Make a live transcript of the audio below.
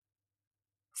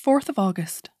4th of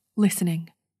August, listening.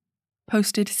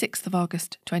 Posted 6th of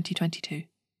August 2022.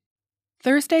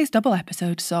 Thursday's double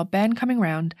episode saw Ben coming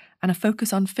round and a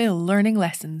focus on Phil learning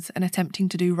lessons and attempting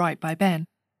to do right by Ben.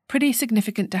 Pretty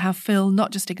significant to have Phil not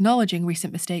just acknowledging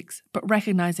recent mistakes, but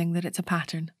recognising that it's a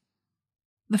pattern.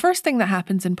 The first thing that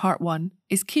happens in part 1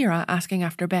 is Kira asking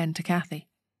after Ben to Kathy.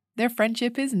 Their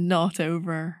friendship is not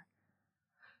over.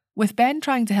 With Ben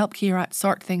trying to help Kira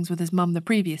sort things with his mum the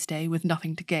previous day with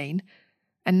nothing to gain,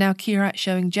 and now Kira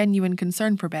showing genuine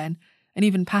concern for Ben and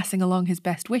even passing along his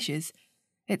best wishes,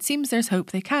 it seems there's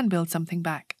hope they can build something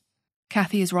back.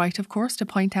 Kathy is right, of course, to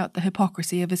point out the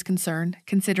hypocrisy of his concern,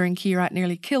 considering Kira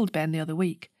nearly killed Ben the other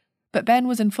week. But Ben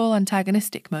was in full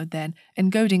antagonistic mode then,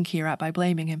 and goading Kira by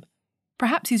blaming him.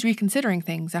 Perhaps he's reconsidering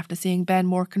things after seeing Ben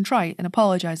more contrite and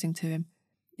apologising to him,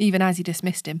 even as he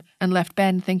dismissed him and left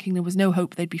Ben thinking there was no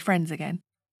hope they'd be friends again.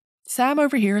 Sam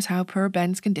overhears how poor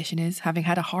Ben's condition is, having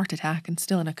had a heart attack and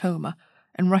still in a coma,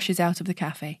 and rushes out of the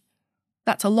cafe.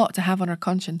 That's a lot to have on her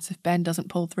conscience if Ben doesn't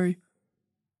pull through.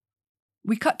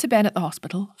 We cut to Ben at the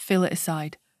hospital, Phil at his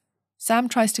side. Sam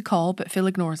tries to call, but Phil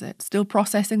ignores it, still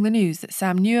processing the news that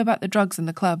Sam knew about the drugs in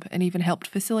the club and even helped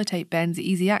facilitate Ben's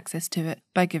easy access to it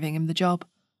by giving him the job.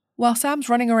 While Sam's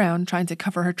running around trying to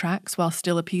cover her tracks while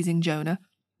still appeasing Jonah,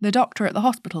 the doctor at the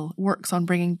hospital works on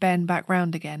bringing Ben back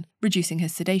round again, reducing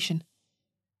his sedation.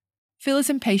 Phil is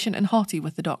impatient and haughty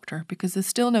with the doctor because there's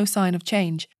still no sign of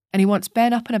change, and he wants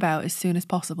Ben up and about as soon as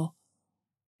possible.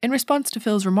 In response to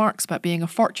Phil's remarks about being a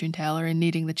fortune teller and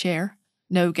needing the chair,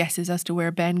 no guesses as to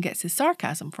where Ben gets his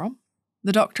sarcasm from,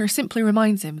 the doctor simply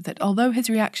reminds him that although his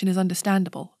reaction is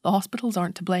understandable, the hospitals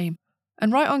aren't to blame.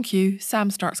 And right on cue,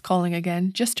 Sam starts calling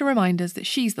again just to remind us that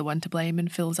she's the one to blame in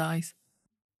Phil's eyes.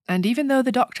 And even though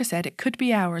the doctor said it could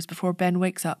be hours before Ben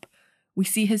wakes up, we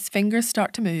see his fingers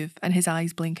start to move and his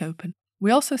eyes blink open.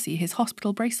 We also see his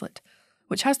hospital bracelet,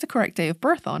 which has the correct day of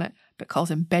birth on it, but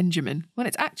calls him Benjamin, when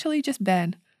it's actually just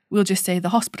Ben. We'll just say the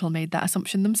hospital made that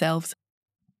assumption themselves.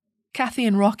 Kathy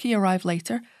and Rocky arrive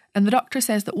later, and the doctor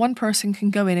says that one person can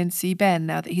go in and see Ben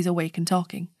now that he's awake and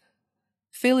talking.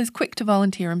 Phil is quick to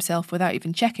volunteer himself without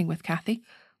even checking with Kathy,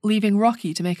 leaving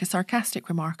Rocky to make a sarcastic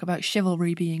remark about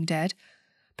chivalry being dead.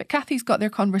 But Kathy's got their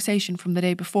conversation from the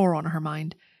day before on her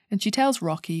mind, and she tells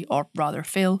Rocky, or rather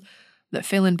Phil, that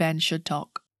Phil and Ben should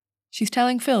talk. She's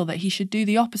telling Phil that he should do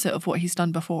the opposite of what he's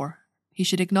done before. He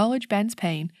should acknowledge Ben's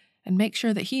pain and make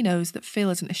sure that he knows that Phil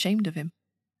isn't ashamed of him.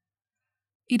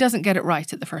 He doesn't get it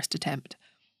right at the first attempt.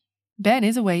 Ben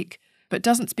is awake, but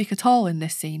doesn't speak at all in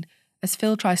this scene as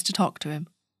Phil tries to talk to him,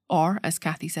 or, as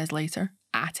Kathy says later,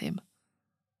 at him.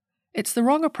 It's the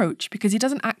wrong approach because he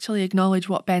doesn't actually acknowledge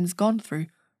what Ben's gone through,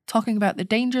 talking about the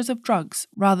dangers of drugs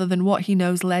rather than what he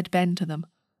knows led Ben to them.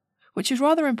 Which is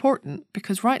rather important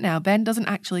because right now Ben doesn't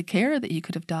actually care that he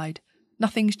could have died.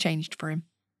 Nothing's changed for him.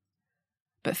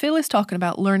 But Phil is talking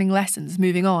about learning lessons,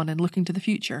 moving on and looking to the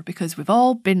future because we've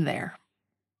all been there.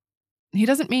 He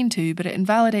doesn't mean to, but it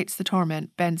invalidates the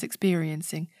torment Ben's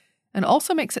experiencing and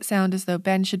also makes it sound as though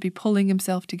Ben should be pulling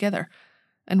himself together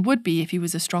and would be if he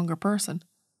was a stronger person.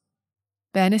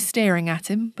 Ben is staring at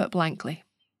him, but blankly.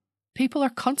 People are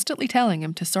constantly telling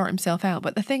him to sort himself out,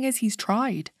 but the thing is he's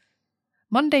tried.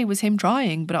 Monday was him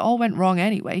trying, but it all went wrong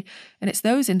anyway, and it's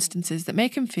those instances that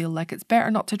make him feel like it's better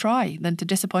not to try than to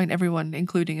disappoint everyone,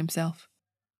 including himself.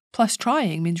 Plus,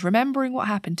 trying means remembering what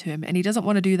happened to him, and he doesn't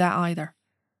want to do that either.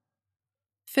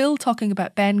 Phil talking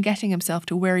about Ben getting himself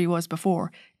to where he was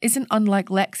before isn't unlike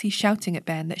Lexi shouting at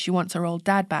Ben that she wants her old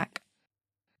dad back.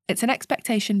 It's an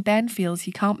expectation Ben feels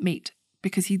he can't meet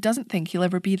because he doesn't think he'll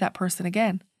ever be that person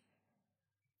again.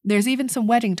 There's even some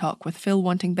wedding talk with Phil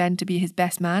wanting Ben to be his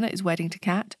best man at his wedding to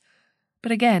Kat.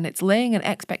 But again, it's laying an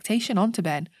expectation onto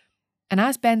Ben. And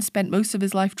as Ben spent most of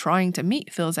his life trying to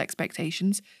meet Phil's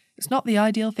expectations, it's not the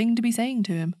ideal thing to be saying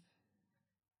to him.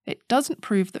 It doesn't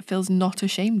prove that Phil's not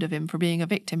ashamed of him for being a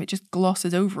victim, it just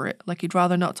glosses over it like he'd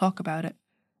rather not talk about it.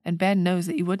 And Ben knows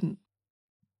that he wouldn't.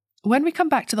 When we come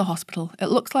back to the hospital, it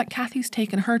looks like Kathy's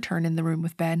taken her turn in the room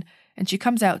with Ben, and she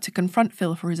comes out to confront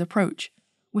Phil for his approach.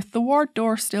 With the ward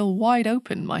door still wide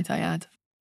open, might I add.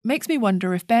 Makes me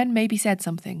wonder if Ben maybe said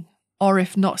something, or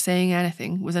if not saying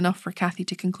anything was enough for Kathy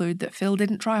to conclude that Phil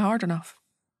didn't try hard enough.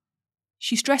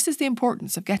 She stresses the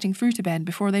importance of getting through to Ben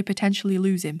before they potentially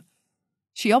lose him.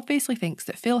 She obviously thinks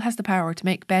that Phil has the power to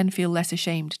make Ben feel less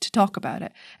ashamed to talk about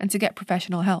it and to get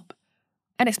professional help.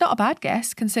 And it's not a bad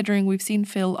guess, considering we've seen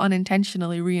Phil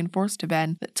unintentionally reinforce to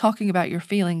Ben that talking about your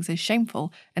feelings is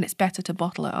shameful and it's better to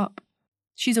bottle it up.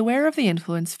 She's aware of the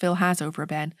influence Phil has over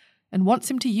Ben and wants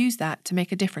him to use that to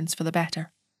make a difference for the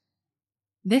better.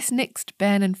 This next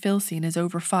Ben and Phil scene is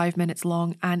over 5 minutes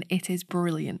long and it is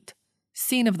brilliant.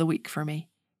 Scene of the week for me.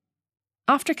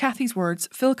 After Kathy's words,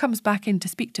 Phil comes back in to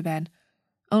speak to Ben,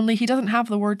 only he doesn't have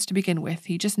the words to begin with,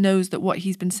 he just knows that what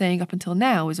he's been saying up until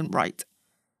now isn't right.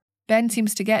 Ben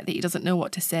seems to get that he doesn't know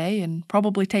what to say, and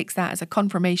probably takes that as a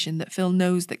confirmation that Phil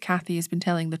knows that Kathy has been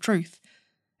telling the truth,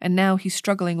 and now he's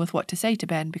struggling with what to say to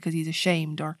Ben because he's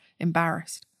ashamed or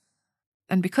embarrassed.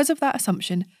 And because of that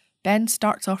assumption, Ben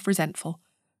starts off resentful,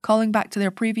 calling back to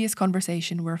their previous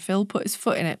conversation where Phil put his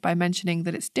foot in it by mentioning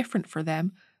that it's different for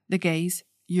them, the gays,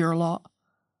 your lot.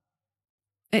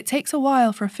 It takes a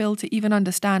while for Phil to even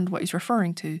understand what he's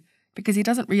referring to, because he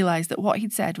doesn't realise that what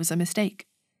he'd said was a mistake.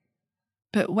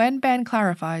 But when Ben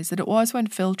clarifies that it was when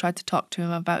Phil tried to talk to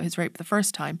him about his rape the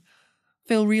first time,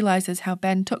 Phil realises how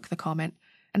Ben took the comment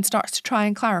and starts to try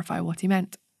and clarify what he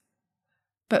meant.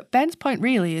 But Ben's point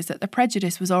really is that the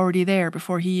prejudice was already there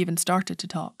before he even started to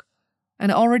talk,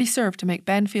 and it already served to make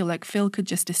Ben feel like Phil could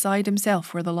just decide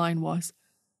himself where the line was,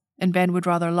 and Ben would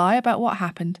rather lie about what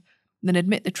happened than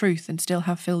admit the truth and still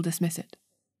have Phil dismiss it.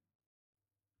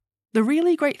 The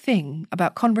really great thing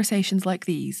about conversations like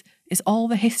these is all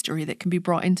the history that can be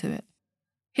brought into it.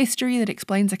 History that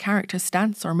explains a character's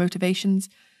stance or motivations,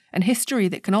 and history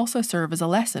that can also serve as a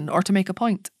lesson or to make a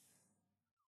point.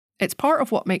 It's part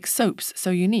of what makes soaps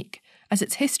so unique, as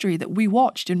it's history that we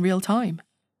watched in real time.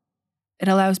 It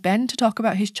allows Ben to talk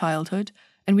about his childhood,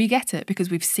 and we get it because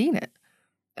we've seen it.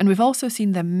 And we've also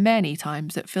seen the many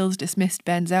times that Phil's dismissed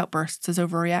Ben's outbursts as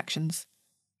overreactions.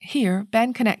 Here,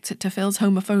 Ben connects it to Phil's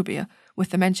homophobia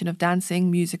with the mention of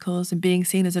dancing, musicals, and being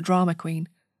seen as a drama queen,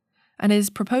 and is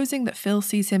proposing that Phil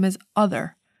sees him as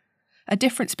other, a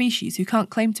different species who can't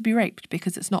claim to be raped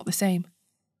because it's not the same.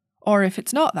 Or if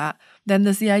it's not that, then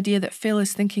there's the idea that Phil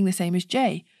is thinking the same as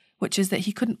Jay, which is that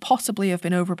he couldn't possibly have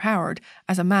been overpowered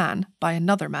as a man by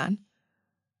another man.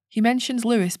 He mentions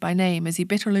Lewis by name as he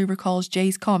bitterly recalls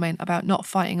Jay's comment about not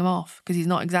fighting him off because he's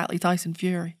not exactly Tyson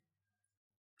Fury.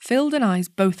 Phil denies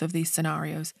both of these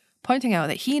scenarios, pointing out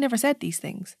that he never said these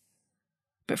things.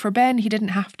 But for Ben, he didn't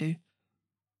have to.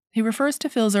 He refers to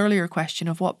Phil's earlier question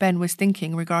of what Ben was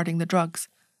thinking regarding the drugs,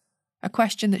 a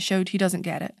question that showed he doesn't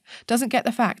get it, doesn't get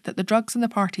the fact that the drugs and the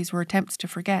parties were attempts to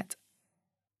forget.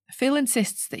 Phil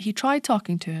insists that he tried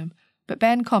talking to him, but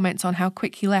Ben comments on how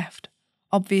quick he left,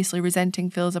 obviously resenting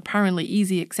Phil's apparently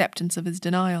easy acceptance of his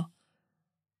denial.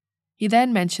 He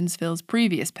then mentions Phil's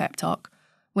previous pep talk,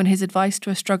 when his advice to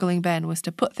a struggling Ben was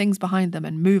to put things behind them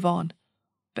and move on,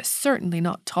 but certainly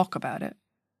not talk about it.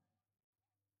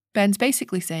 Ben's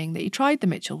basically saying that he tried the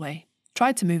Mitchell way,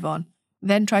 tried to move on,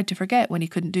 then tried to forget when he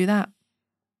couldn't do that.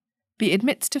 But he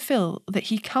admits to Phil that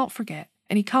he can't forget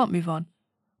and he can't move on.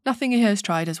 Nothing he has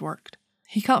tried has worked.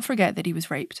 He can't forget that he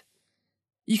was raped.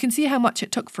 You can see how much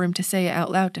it took for him to say it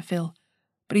out loud to Phil,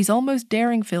 but he's almost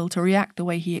daring Phil to react the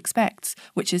way he expects,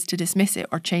 which is to dismiss it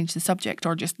or change the subject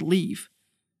or just leave.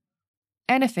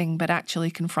 Anything but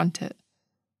actually confront it.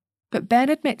 But Ben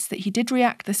admits that he did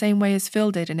react the same way as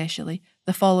Phil did initially,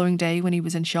 the following day when he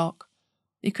was in shock.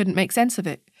 He couldn't make sense of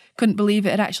it, couldn't believe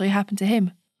it had actually happened to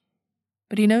him.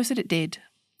 But he knows that it did,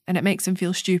 and it makes him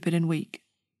feel stupid and weak.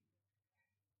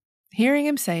 Hearing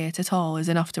him say it at all is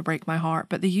enough to break my heart,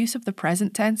 but the use of the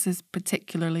present tense is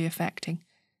particularly affecting.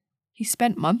 He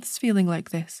spent months feeling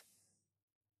like this.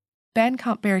 Ben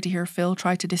can't bear to hear Phil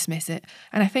try to dismiss it,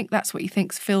 and I think that's what he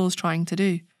thinks Phil's trying to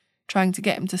do, trying to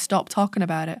get him to stop talking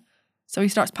about it. So he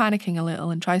starts panicking a little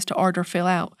and tries to order Phil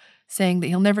out, saying that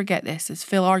he'll never get this as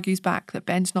Phil argues back that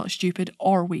Ben's not stupid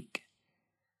or weak.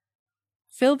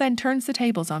 Phil then turns the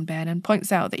tables on Ben and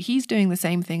points out that he's doing the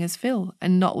same thing as Phil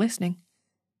and not listening.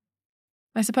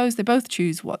 I suppose they both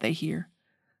choose what they hear,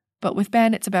 but with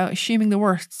Ben it's about assuming the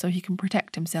worst so he can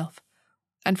protect himself,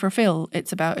 and for Phil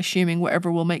it's about assuming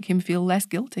whatever will make him feel less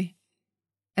guilty.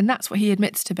 And that's what he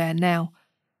admits to Ben now,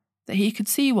 that he could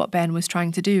see what Ben was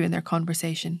trying to do in their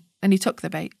conversation, and he took the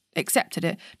bait, accepted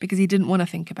it because he didn't want to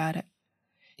think about it.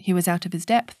 He was out of his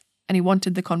depth, and he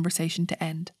wanted the conversation to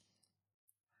end.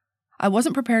 I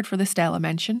wasn't prepared for the Stella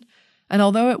mention, and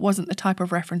although it wasn't the type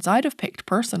of reference I'd have picked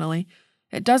personally,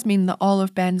 it does mean that all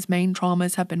of Ben's main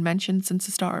traumas have been mentioned since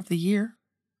the start of the year.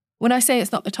 When I say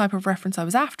it's not the type of reference I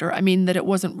was after, I mean that it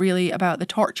wasn't really about the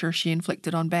torture she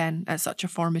inflicted on Ben at such a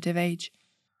formative age.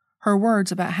 Her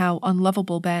words about how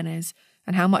unlovable Ben is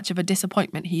and how much of a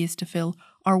disappointment he is to Phil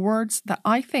are words that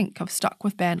I think have stuck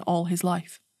with Ben all his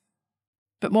life.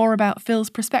 But more about Phil's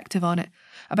perspective on it,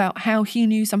 about how he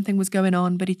knew something was going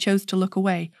on but he chose to look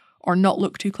away or not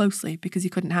look too closely because he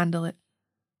couldn't handle it.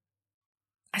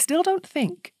 I still don't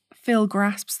think Phil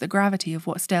grasps the gravity of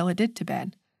what Stella did to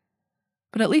Ben,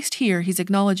 but at least here he's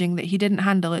acknowledging that he didn't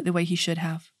handle it the way he should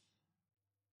have.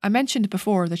 I mentioned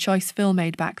before the choice Phil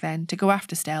made back then to go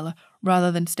after Stella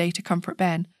rather than stay to comfort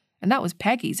Ben, and that was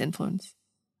Peggy's influence.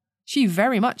 She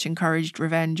very much encouraged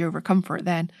revenge over comfort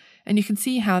then, and you can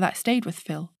see how that stayed with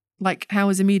Phil, like how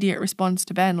his immediate response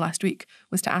to Ben last week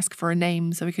was to ask for a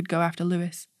name so he could go after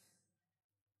Lewis.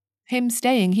 Him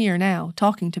staying here now,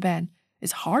 talking to Ben,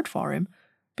 is hard for him,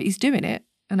 but he's doing it,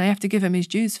 and I have to give him his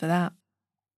dues for that.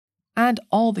 And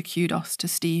all the kudos to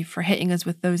Steve for hitting us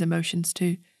with those emotions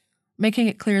too, making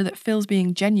it clear that Phil's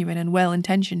being genuine and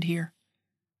well-intentioned here.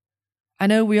 I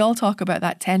know we all talk about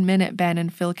that 10-minute Ben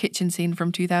and Phil kitchen scene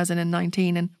from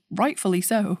 2019, and rightfully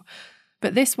so,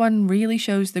 but this one really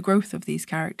shows the growth of these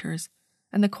characters,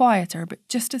 and the quieter but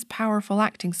just as powerful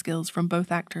acting skills from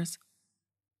both actors.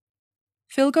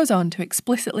 Phil goes on to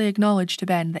explicitly acknowledge to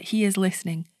Ben that he is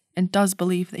listening and does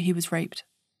believe that he was raped.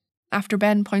 After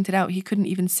Ben pointed out he couldn't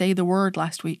even say the word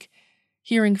last week,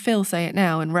 hearing Phil say it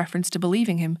now in reference to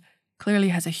believing him clearly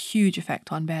has a huge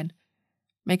effect on Ben,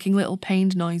 making little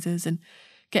pained noises and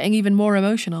getting even more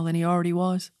emotional than he already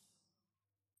was.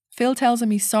 Phil tells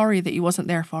him he's sorry that he wasn't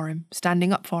there for him,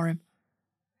 standing up for him.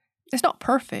 It's not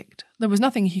perfect, there was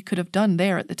nothing he could have done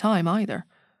there at the time either.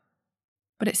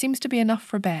 But it seems to be enough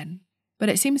for Ben,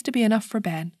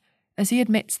 as he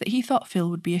admits that he thought Phil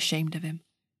would be ashamed of him.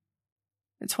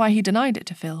 It's why he denied it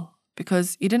to Phil,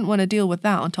 because he didn't want to deal with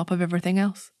that on top of everything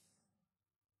else.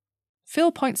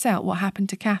 Phil points out what happened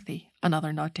to Kathy,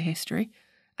 another nod to history,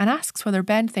 and asks whether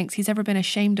Ben thinks he's ever been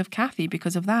ashamed of Kathy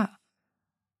because of that.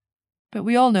 But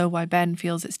we all know why Ben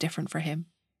feels it's different for him,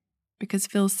 because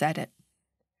Phil said it.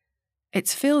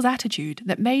 It's Phil's attitude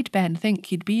that made Ben think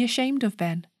he'd be ashamed of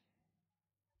Ben.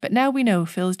 But now we know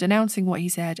Phil's denouncing what he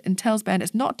said and tells Ben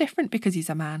it's not different because he's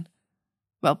a man.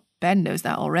 Well, Ben knows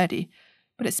that already,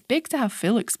 but it's big to have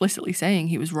Phil explicitly saying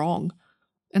he was wrong,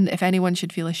 and that if anyone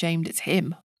should feel ashamed, it's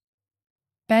him.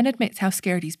 Ben admits how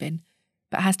scared he's been,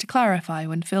 but has to clarify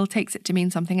when Phil takes it to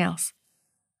mean something else.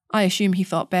 I assume he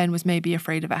thought Ben was maybe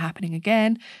afraid of it happening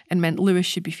again and meant Lewis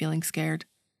should be feeling scared.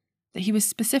 That he was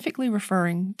specifically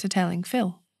referring to telling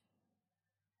Phil.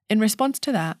 In response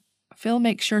to that, Phil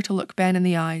makes sure to look Ben in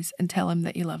the eyes and tell him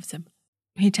that he loves him.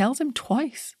 He tells him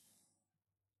twice.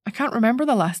 I can't remember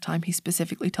the last time he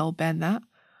specifically told Ben that,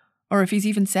 or if he's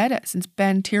even said it since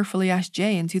Ben tearfully asked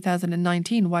Jay in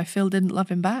 2019 why Phil didn't love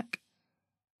him back.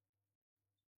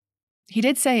 He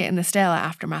did say it in the Stella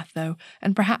aftermath though,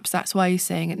 and perhaps that's why he's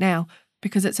saying it now,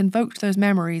 because it's invoked those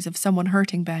memories of someone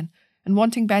hurting Ben and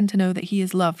wanting Ben to know that he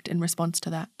is loved in response to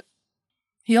that.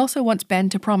 He also wants Ben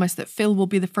to promise that Phil will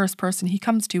be the first person he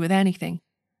comes to with anything.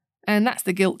 And that's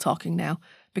the guilt talking now,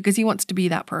 because he wants to be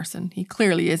that person. He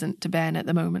clearly isn't to Ben at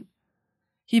the moment.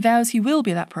 He vows he will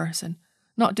be that person,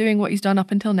 not doing what he's done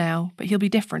up until now, but he'll be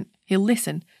different, he'll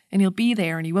listen, and he'll be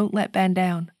there and he won't let Ben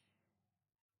down.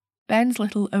 Ben's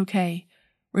little okay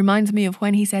reminds me of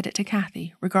when he said it to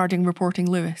Kathy regarding reporting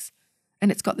Lewis,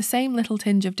 and it's got the same little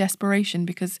tinge of desperation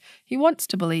because he wants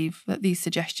to believe that these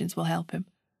suggestions will help him.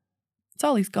 It's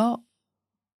all he's got.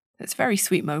 It's a very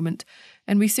sweet moment,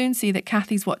 and we soon see that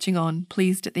Kathy's watching on,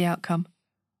 pleased at the outcome.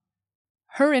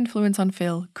 Her influence on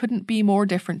Phil couldn't be more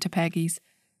different to Peggy's,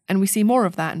 and we see more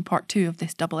of that in part 2 of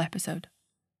this double episode.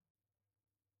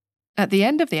 At the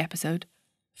end of the episode,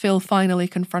 Phil finally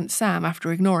confronts Sam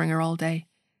after ignoring her all day.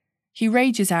 He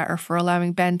rages at her for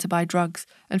allowing Ben to buy drugs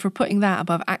and for putting that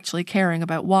above actually caring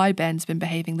about why Ben's been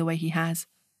behaving the way he has.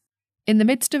 In the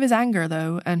midst of his anger,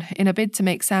 though, and in a bid to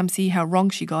make Sam see how wrong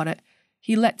she got it,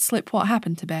 he lets slip what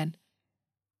happened to Ben.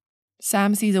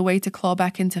 Sam sees a way to claw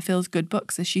back into Phil's good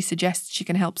books as she suggests she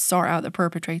can help sort out the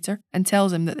perpetrator and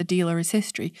tells him that the dealer is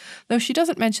history, though she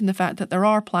doesn't mention the fact that there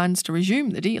are plans to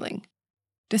resume the dealing.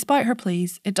 Despite her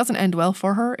pleas, it doesn't end well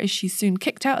for her as she's soon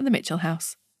kicked out of the Mitchell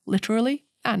house, literally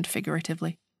and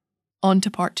figuratively. On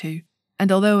to part 2,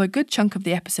 and although a good chunk of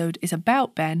the episode is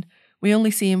about Ben, we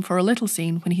only see him for a little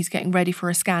scene when he's getting ready for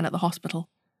a scan at the hospital.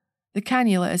 The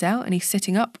cannula is out and he's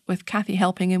sitting up, with Kathy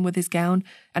helping him with his gown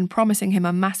and promising him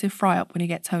a massive fry-up when he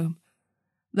gets home.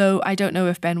 Though I don't know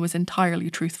if Ben was entirely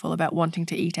truthful about wanting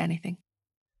to eat anything.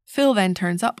 Phil then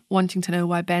turns up, wanting to know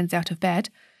why Ben's out of bed,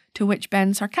 to which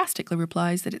Ben sarcastically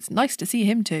replies that it's nice to see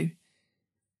him too.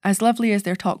 As lovely as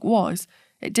their talk was,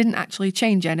 it didn't actually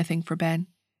change anything for Ben,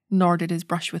 nor did his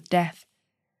brush with death.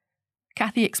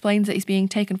 Kathy explains that he's being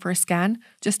taken for a scan,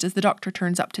 just as the doctor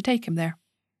turns up to take him there.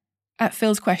 At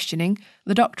Phil's questioning,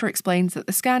 the doctor explains that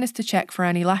the scan is to check for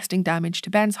any lasting damage to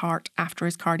Ben's heart after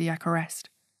his cardiac arrest.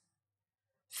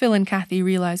 Phil and Kathy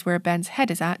realise where Ben's head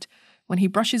is at when he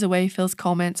brushes away Phil's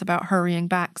comments about hurrying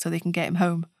back so they can get him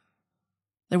home.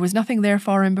 There was nothing there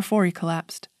for him before he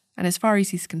collapsed, and as far as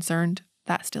he's concerned,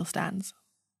 that still stands.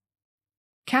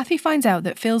 Kathy finds out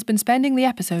that Phil's been spending the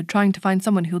episode trying to find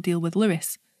someone who'll deal with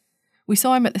Lewis. We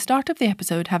saw him at the start of the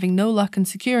episode having no luck in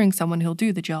securing someone who'll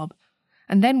do the job,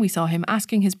 and then we saw him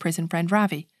asking his prison friend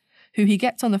Ravi, who he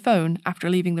gets on the phone after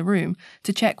leaving the room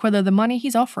to check whether the money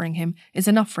he's offering him is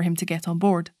enough for him to get on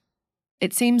board.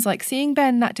 It seems like seeing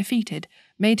Ben that defeated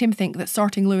made him think that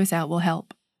sorting Lewis out will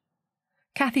help.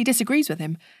 Kathy disagrees with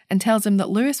him and tells him that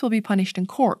Lewis will be punished in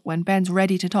court when Ben's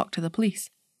ready to talk to the police.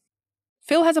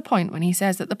 Phil has a point when he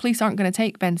says that the police aren't going to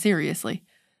take Ben seriously.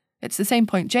 It's the same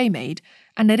point Jay made,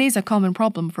 and it is a common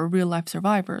problem for real-life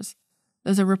survivors.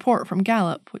 There's a report from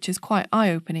Gallup which is quite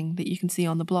eye-opening that you can see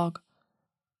on the blog.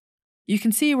 You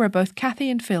can see where both Kathy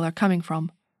and Phil are coming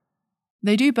from.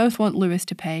 They do both want Lewis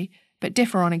to pay, but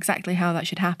differ on exactly how that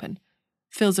should happen.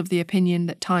 Phil's of the opinion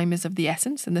that time is of the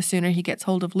essence, and the sooner he gets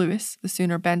hold of Lewis, the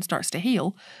sooner Ben starts to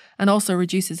heal, and also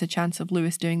reduces the chance of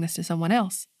Lewis doing this to someone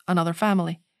else, another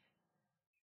family.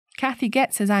 Kathy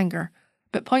gets his anger,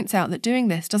 but points out that doing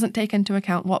this doesn't take into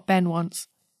account what Ben wants,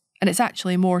 and it's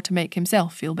actually more to make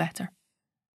himself feel better.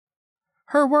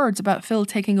 Her words about Phil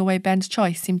taking away Ben's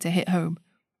choice seem to hit home.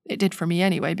 It did for me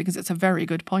anyway, because it's a very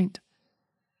good point.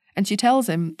 And she tells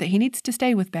him that he needs to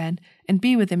stay with Ben and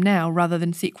be with him now rather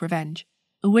than seek revenge,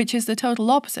 which is the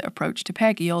total opposite approach to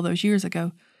Peggy all those years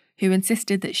ago, who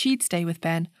insisted that she'd stay with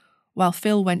Ben while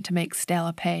Phil went to make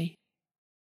Stella pay.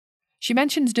 She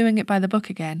mentions doing it by the book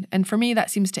again, and for me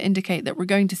that seems to indicate that we're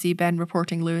going to see Ben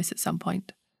reporting Lewis at some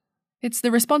point. It's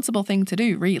the responsible thing to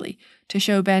do, really, to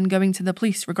show Ben going to the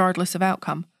police regardless of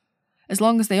outcome, as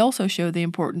long as they also show the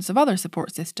importance of other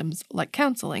support systems like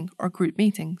counselling or group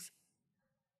meetings.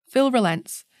 Phil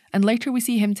relents, and later we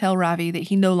see him tell Ravi that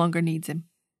he no longer needs him.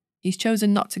 He's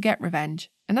chosen not to get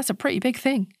revenge, and that's a pretty big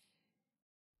thing.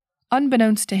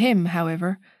 Unbeknownst to him,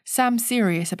 however, Sam's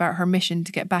serious about her mission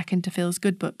to get back into Phil's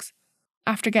good books.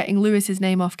 After getting Lewis's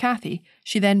name off Kathy,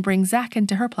 she then brings Zach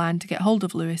into her plan to get hold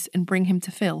of Lewis and bring him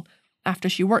to Phil, after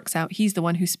she works out he's the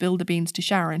one who spilled the beans to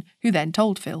Sharon, who then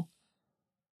told Phil.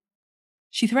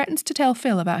 She threatens to tell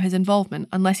Phil about his involvement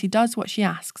unless he does what she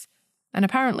asks, and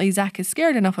apparently Zach is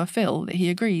scared enough of Phil that he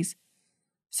agrees.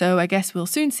 So I guess we'll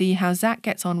soon see how Zach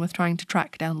gets on with trying to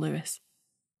track down Lewis.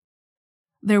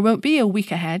 There won't be a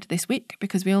week ahead this week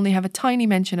because we only have a tiny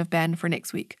mention of Ben for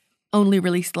next week, only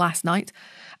released last night,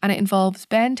 and it involves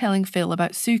Ben telling Phil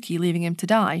about Suki leaving him to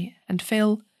die, and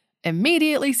Phil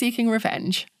immediately seeking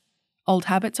revenge. Old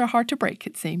habits are hard to break,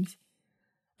 it seems.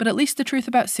 But at least the truth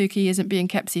about Suki isn't being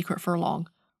kept secret for long.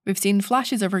 We've seen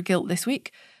flashes of her guilt this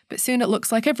week, but soon it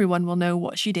looks like everyone will know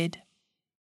what she did.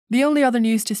 The only other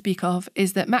news to speak of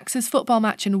is that Max's football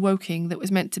match in Woking that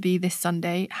was meant to be this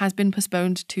Sunday has been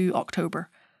postponed to October.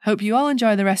 Hope you all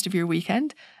enjoy the rest of your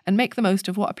weekend and make the most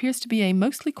of what appears to be a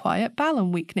mostly quiet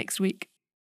Ballon week next week.